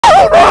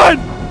Oh, run!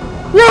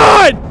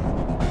 Run!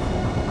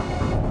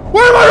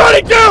 Where am I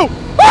running to?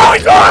 Oh,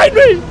 he's behind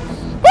me!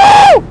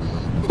 Oh!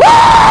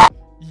 Ah!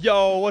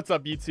 Yo, what's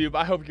up, YouTube?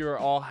 I hope you're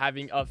all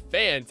having a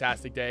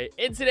fantastic day.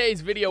 In today's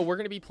video, we're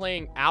going to be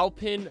playing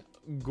Alpen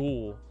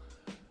Ghoul.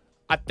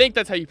 I think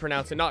that's how you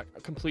pronounce it. Not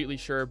completely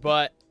sure,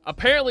 but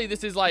apparently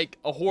this is like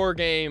a horror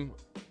game.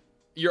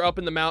 You're up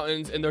in the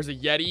mountains and there's a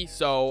Yeti,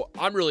 so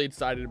I'm really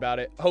excited about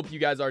it. Hope you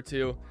guys are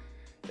too.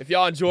 If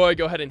y'all enjoy,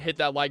 go ahead and hit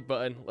that like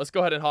button. Let's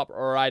go ahead and hop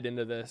right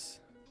into this.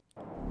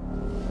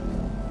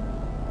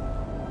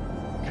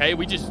 Okay,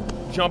 we just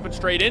jumping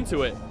straight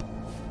into it.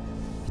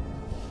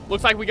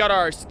 Looks like we got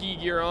our ski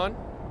gear on.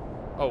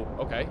 Oh,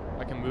 okay.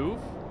 I can move.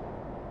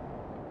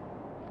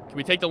 Can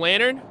we take the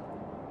lantern?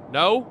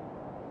 No.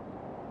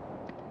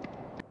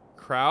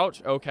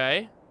 Crouch.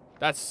 Okay.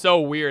 That's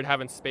so weird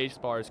having space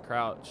bars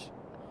crouch.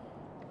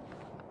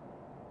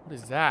 What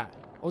is that?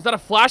 Oh, is that a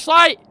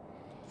flashlight?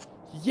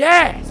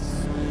 Yes!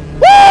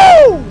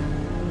 Woo!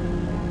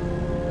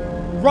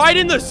 Right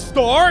in the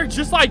star?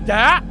 Just like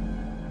that?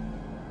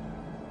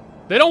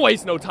 They don't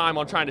waste no time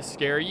on trying to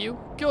scare you.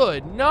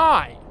 Good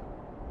night.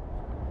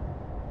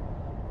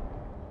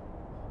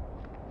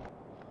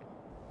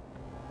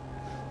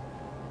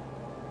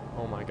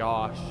 Oh my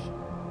gosh.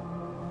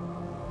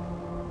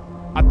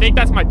 I think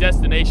that's my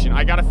destination.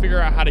 I gotta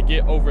figure out how to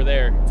get over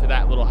there to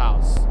that little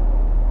house.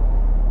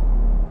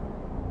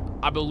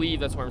 I believe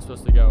that's where I'm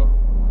supposed to go.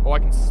 Oh, I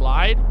can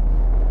slide?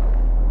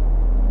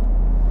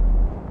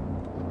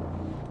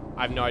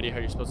 I have no idea how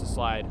you're supposed to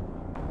slide.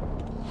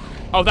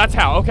 Oh, that's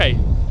how. Okay.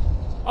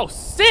 Oh,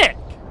 sick!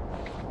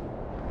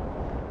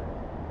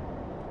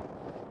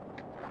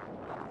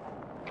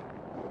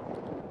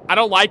 I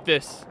don't like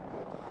this.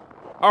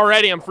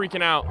 Already, I'm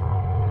freaking out.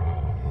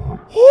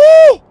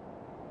 Oh!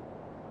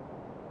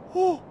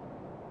 Oh!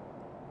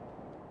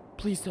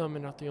 Please tell me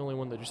I'm not the only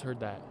one that just heard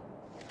that.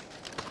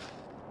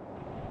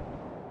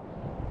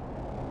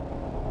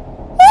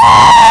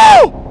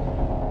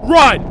 Oh!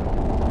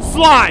 Run!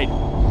 Slide!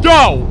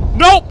 Go!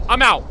 Nope!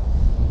 I'm out.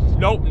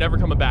 Nope, never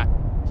coming back.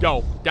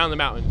 Go. Down the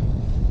mountain.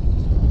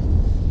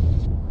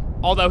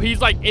 Although he's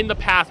like in the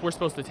path we're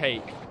supposed to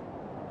take.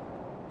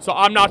 So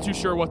I'm not too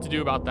sure what to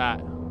do about that.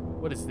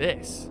 What is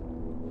this?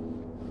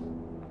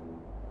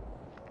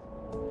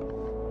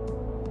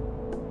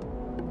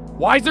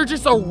 Why is there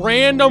just a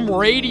random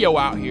radio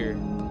out here?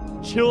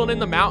 Chilling in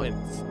the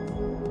mountains.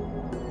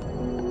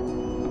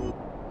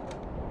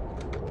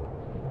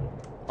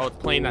 Oh, it's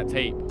playing that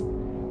tape.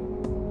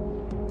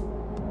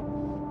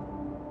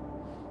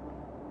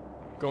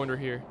 Go under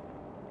here.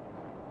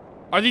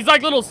 Are these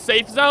like little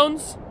safe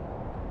zones?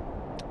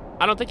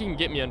 I don't think he can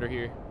get me under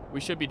here.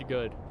 We should be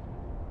good.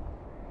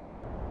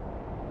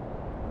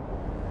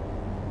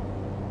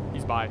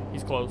 He's by.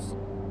 He's close.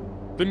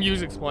 The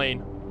music's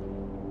playing.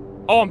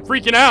 Oh, I'm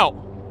freaking out.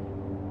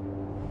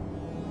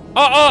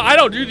 I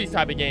don't do these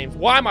type of games.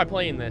 Why am I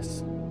playing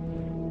this?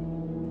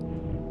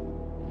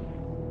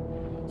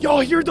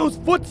 Y'all hear those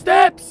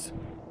footsteps?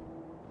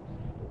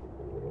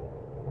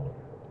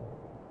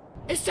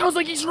 It sounds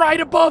like he's right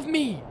above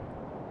me.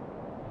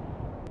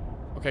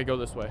 Okay, go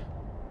this way.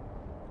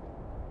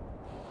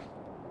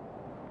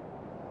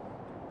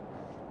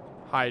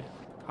 Hide.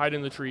 Hide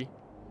in the tree.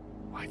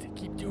 Why does it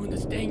keep doing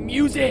this dang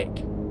music?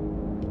 Do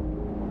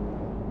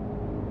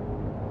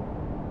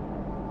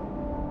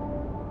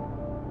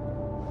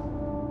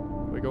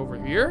we go over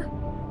here?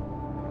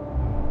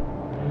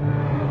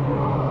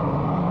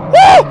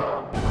 Woo!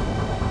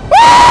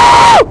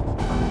 Woo!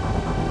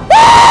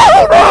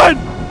 Woo! Run!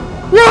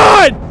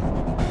 Run!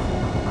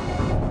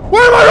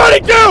 Where am I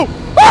running to?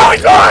 Oh,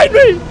 he's behind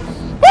me!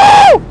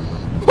 Woo!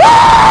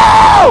 Woo!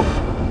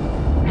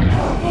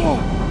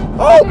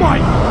 Oh my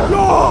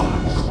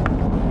gosh!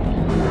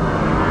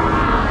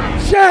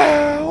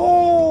 Yeah!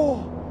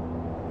 Oh.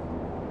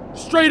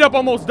 Straight up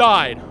almost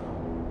died.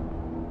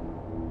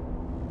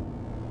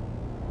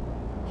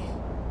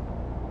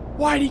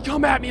 Why'd he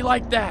come at me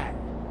like that?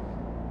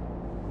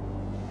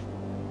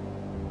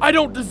 I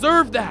don't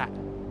deserve that.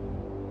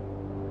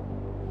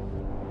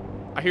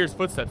 I hear his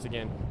footsteps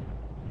again.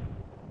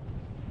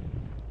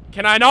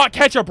 Can I not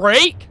catch a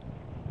break?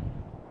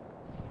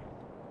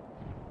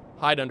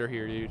 Hide under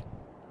here, dude.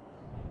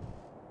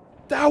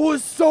 That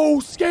was so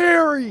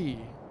scary.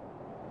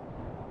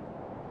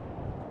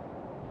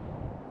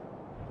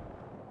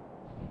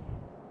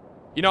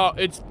 You know,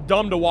 it's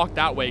dumb to walk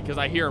that way because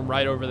I hear him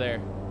right over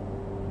there.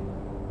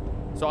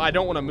 So I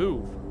don't want to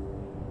move.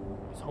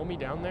 Is homie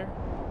down there?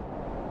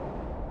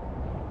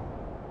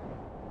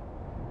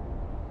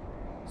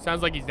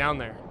 Sounds like he's down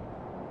there.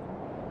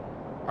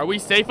 Are we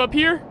safe up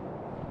here?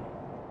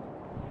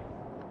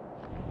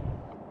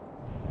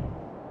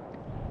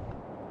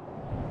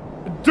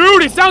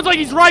 Dude, it sounds like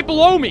he's right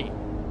below me.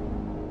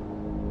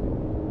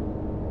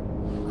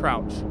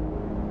 Crouch.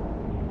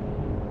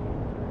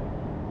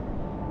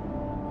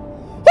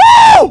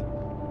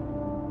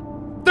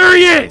 Woo! There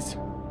he is!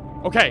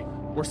 Okay,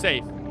 we're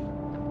safe.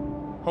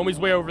 Homie's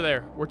way over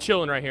there. We're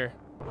chilling right here.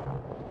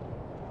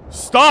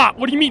 Stop!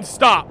 What do you mean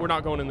stop? We're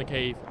not going in the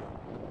cave.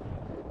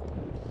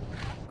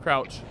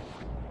 Crouch.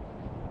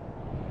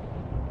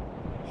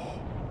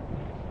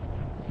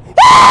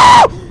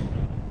 Ah!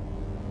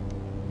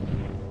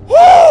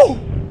 Oh!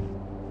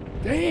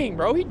 Dang,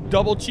 bro, he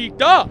double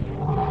cheeked up.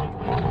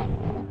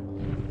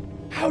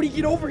 How'd he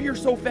get over here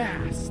so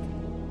fast?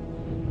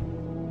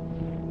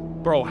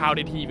 Bro, how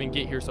did he even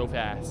get here so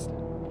fast?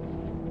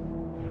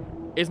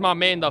 Is my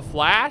man the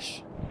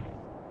Flash?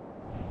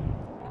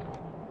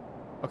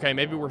 Okay,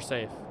 maybe we're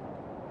safe.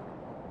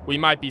 We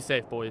might be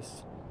safe,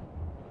 boys.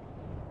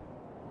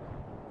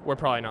 We're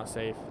probably not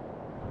safe.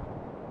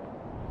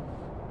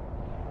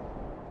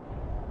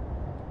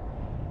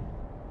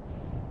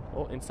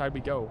 Well, inside we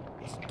go.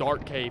 It's a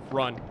dark cave.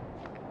 Run.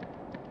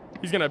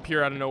 He's gonna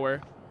appear out of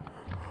nowhere.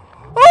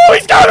 Oh,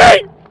 he's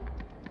coming!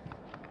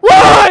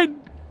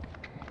 Run!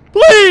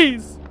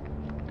 Please!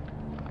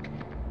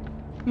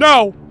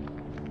 No!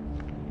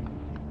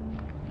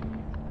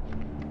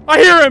 I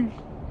hear him!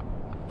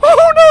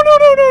 Oh, no, no,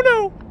 no, no,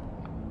 no!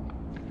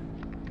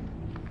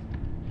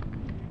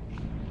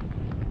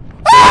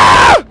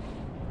 Ah!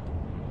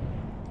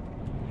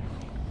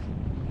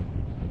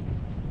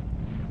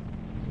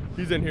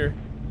 He's in here.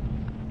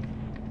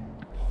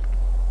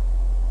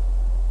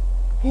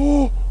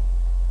 Oh!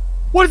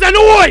 What is that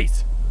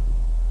noise?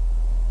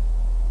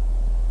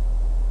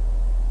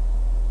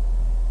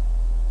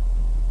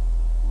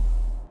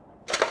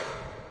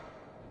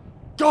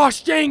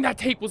 Gosh dang, that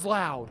tape was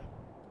loud.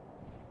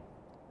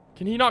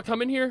 Can he not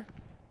come in here?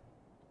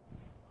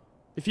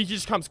 If he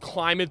just comes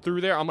climbing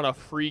through there, I'm gonna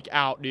freak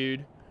out,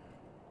 dude.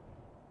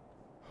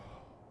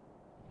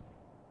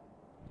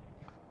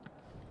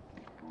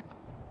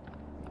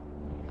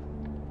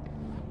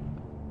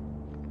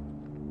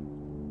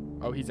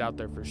 Oh, he's out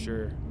there for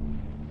sure.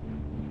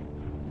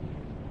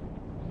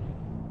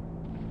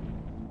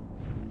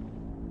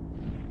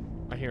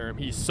 I hear him.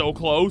 He's so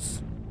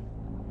close.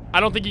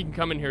 I don't think he can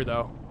come in here,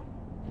 though.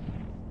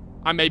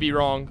 I may be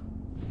wrong.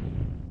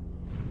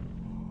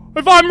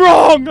 If I'm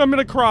wrong, I'm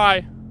gonna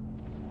cry.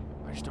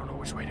 I just don't know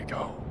which way to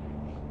go.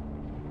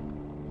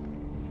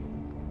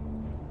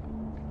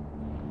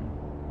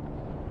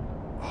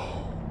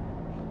 Oh.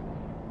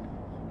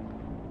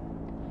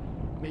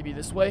 Maybe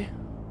this way?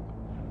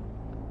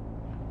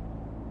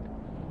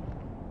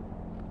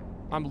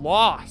 I'm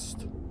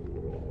lost.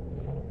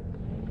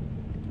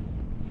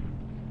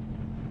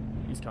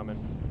 He's coming.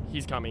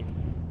 He's coming.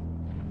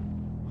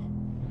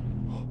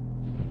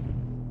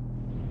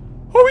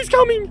 Oh, he's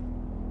coming!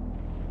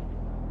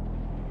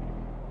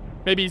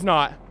 Maybe he's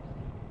not.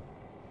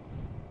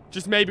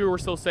 Just maybe we're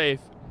still safe.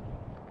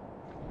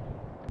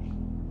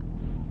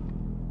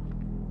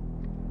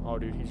 Oh,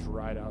 dude, he's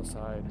right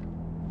outside.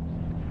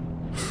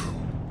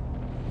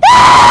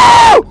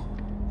 Ah!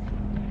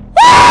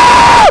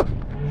 Ah!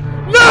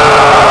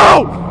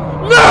 No!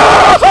 No!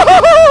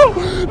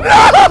 No!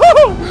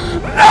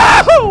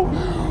 No!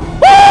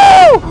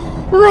 Oh!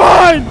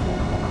 Run!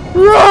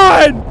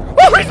 Run!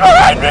 Oh, he's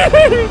behind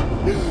me!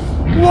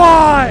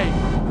 Why?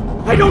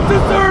 I don't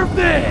deserve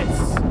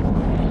this!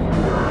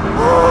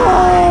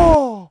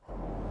 Oh!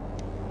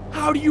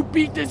 How do you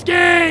beat this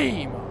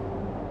game?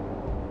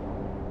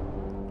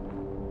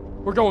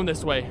 We're going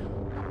this way.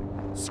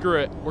 Screw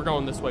it. We're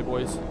going this way,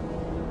 boys.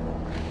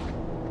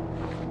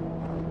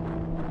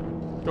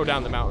 Go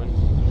down the mountain.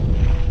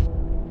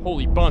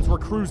 Holy buns, we're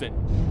cruising.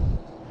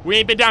 We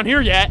ain't been down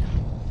here yet.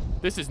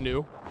 This is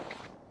new.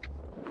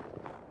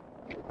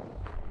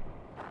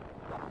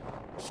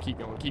 Just keep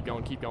going, keep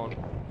going, keep going.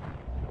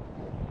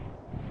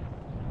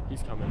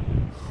 He's coming.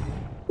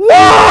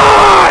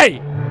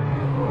 Why?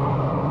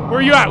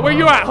 Where you at? Where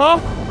you at, huh?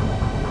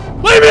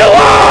 Leave me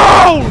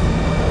alone!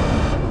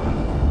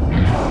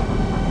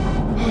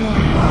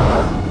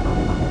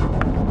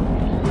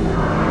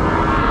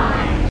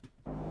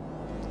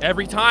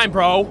 Every time,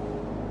 bro.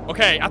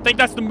 Okay, I think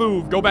that's the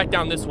move. Go back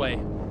down this way.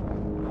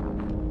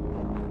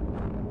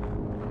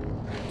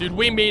 Dude,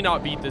 we may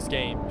not beat this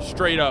game.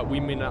 Straight up, we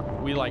may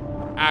not. We, like,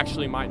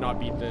 actually might not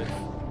beat this.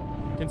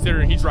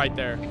 Considering he's right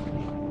there.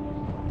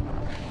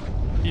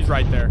 He's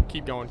right there.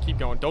 Keep going, keep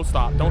going. Don't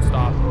stop, don't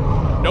stop.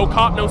 No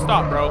cop, no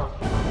stop, bro.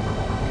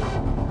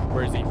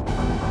 Where is he?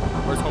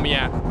 Where's homie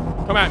at?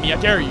 Come at me, I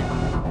dare you.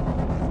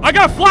 I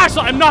got a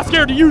flashlight. I'm not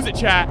scared to use it,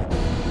 chat.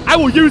 I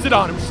will use it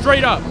on him,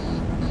 straight up.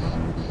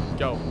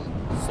 Go.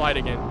 Slide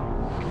again.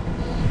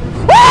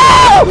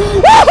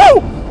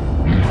 Woo!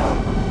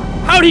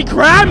 How'd he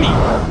grab me?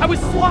 I was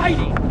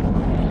sliding.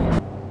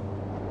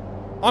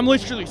 I'm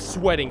literally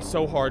sweating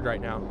so hard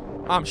right now.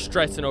 I'm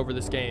stressing over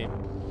this game.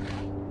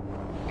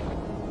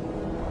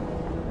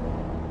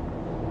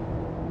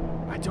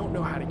 I don't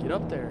know how to get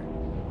up there.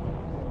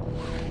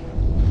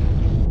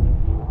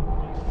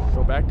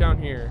 Go back down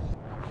here.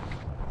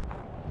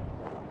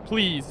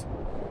 Please.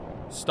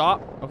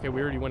 Stop. Okay,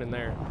 we already went in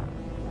there.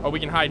 Oh, we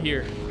can hide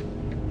here.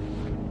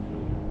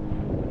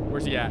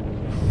 Where's he at?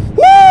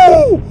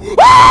 Woo!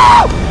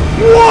 Ah!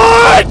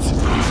 What?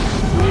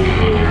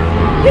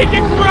 He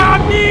can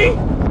grab me?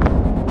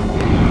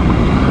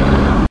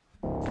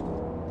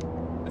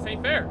 This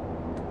ain't fair.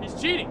 He's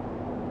cheating.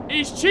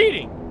 He's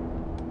cheating.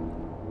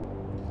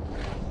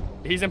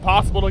 He's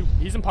impossible to,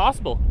 he's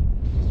impossible.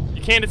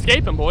 You can't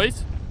escape him,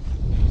 boys.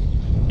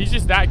 He's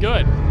just that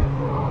good. Oh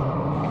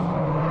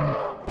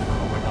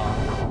my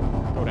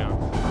god. Go down.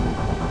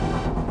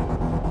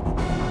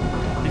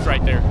 He's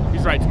right there.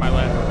 He's right to my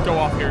left. Go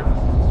off here.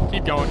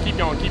 Keep going, keep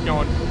going, keep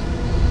going.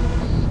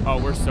 Oh,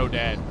 we're so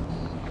dead.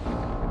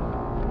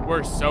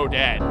 We're so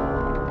dead.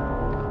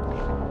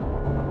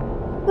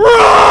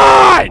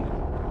 Run!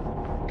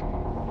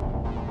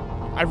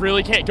 I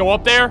really can't go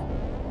up there?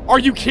 Are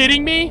you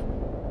kidding me?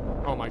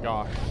 Oh my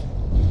gosh.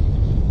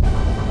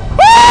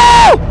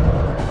 Woo!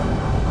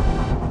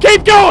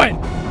 Keep going!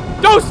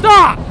 Don't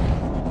stop!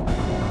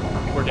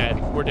 We're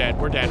dead. We're dead.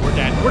 We're dead. We're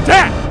dead. We're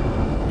dead!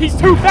 He's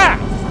too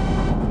fast!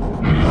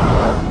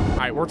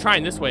 Alright, we're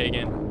trying this way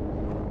again.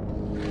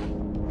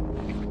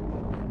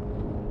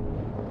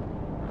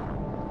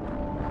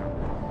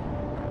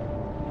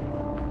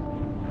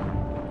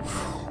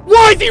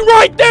 Why is he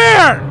right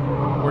there?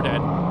 We're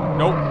dead.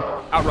 Nope.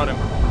 Outrun him.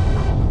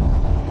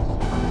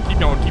 Keep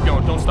going, keep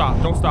going. Don't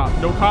stop, don't stop.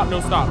 No cop, no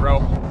stop, bro.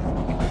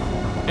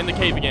 In the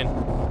cave again.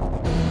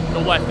 Go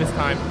left this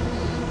time.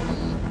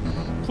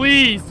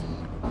 Please.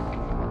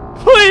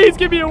 Please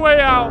give me a way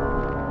out.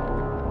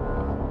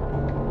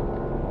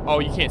 Oh,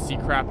 you can't see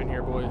crap in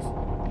here, boys.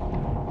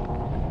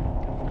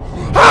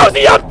 How's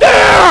he up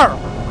there?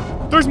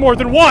 There's more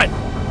than one.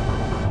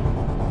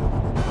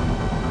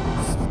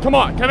 Come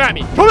on, come at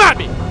me. Come at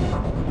me.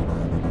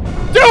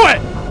 Do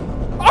it.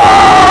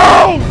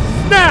 Oh,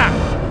 snap.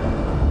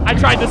 I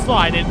tried to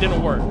slide and it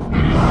didn't work.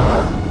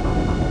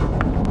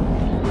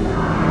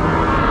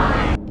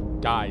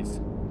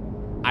 Guys,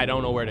 I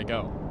don't know where to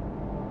go.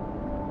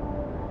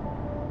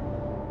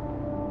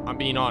 I'm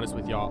being honest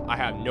with y'all. I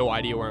have no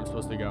idea where I'm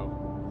supposed to go.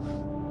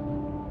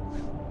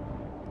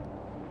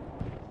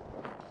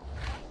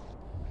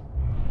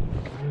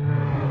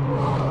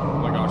 Oh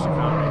my gosh, you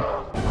found me.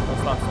 Don't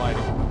stop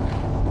sliding.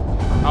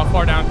 How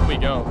far down can we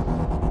go?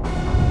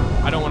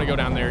 I don't want to go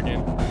down there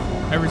again.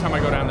 Every time I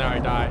go down there, I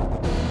die.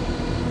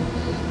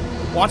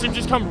 Watch him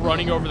just come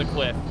running over the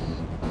cliff.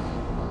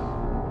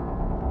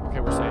 Okay,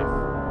 we're safe.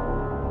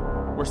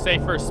 We're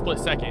safe for a split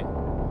second.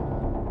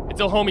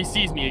 Until homie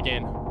sees me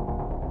again.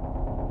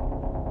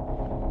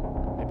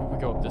 Maybe we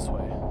go up this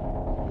way.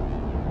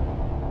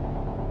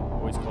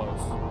 Oh, he's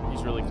close.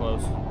 He's really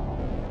close.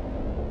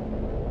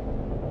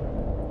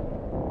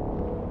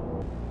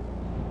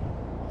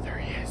 There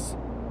he is.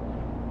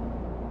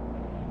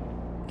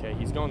 Okay,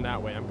 he's going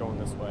that way. I'm going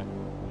this way.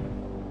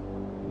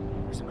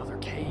 There's another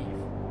cave.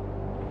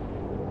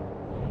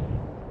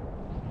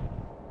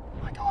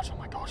 Oh my gosh, oh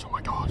my gosh, oh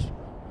my gosh.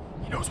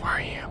 He knows where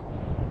I am.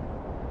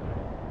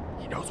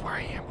 He knows where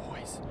I am,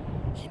 boys.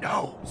 He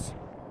knows.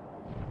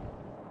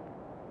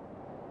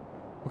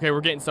 Okay,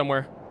 we're getting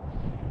somewhere.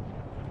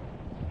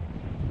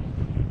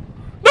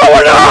 No,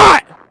 we're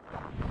not!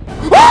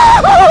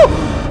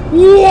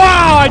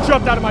 Wow, I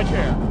jumped out of my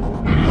chair.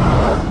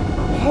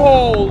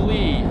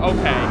 Holy,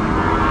 okay.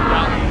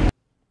 Yeah.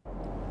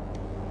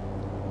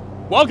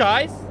 Well,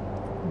 guys,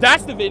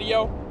 that's the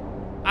video.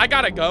 I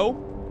gotta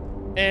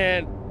go,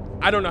 and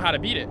I don't know how to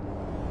beat it.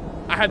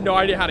 I have no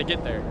idea how to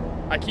get there.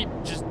 I keep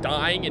just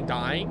dying and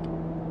dying.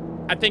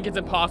 I think it's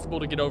impossible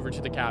to get over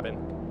to the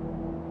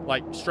cabin.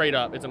 Like, straight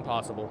up, it's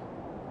impossible.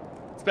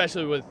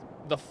 Especially with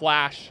the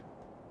Flash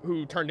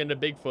who turned into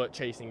Bigfoot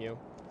chasing you.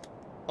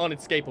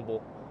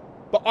 Unescapable.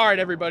 But alright,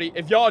 everybody,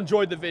 if y'all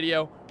enjoyed the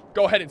video,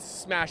 go ahead and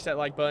smash that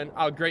like button.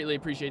 I would greatly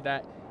appreciate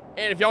that.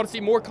 And if y'all want to see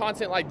more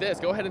content like this,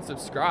 go ahead and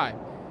subscribe.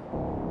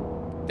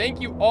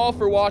 Thank you all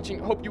for watching.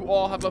 Hope you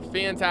all have a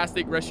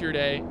fantastic rest of your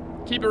day.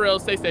 Keep it real.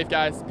 Stay safe,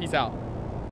 guys. Peace out.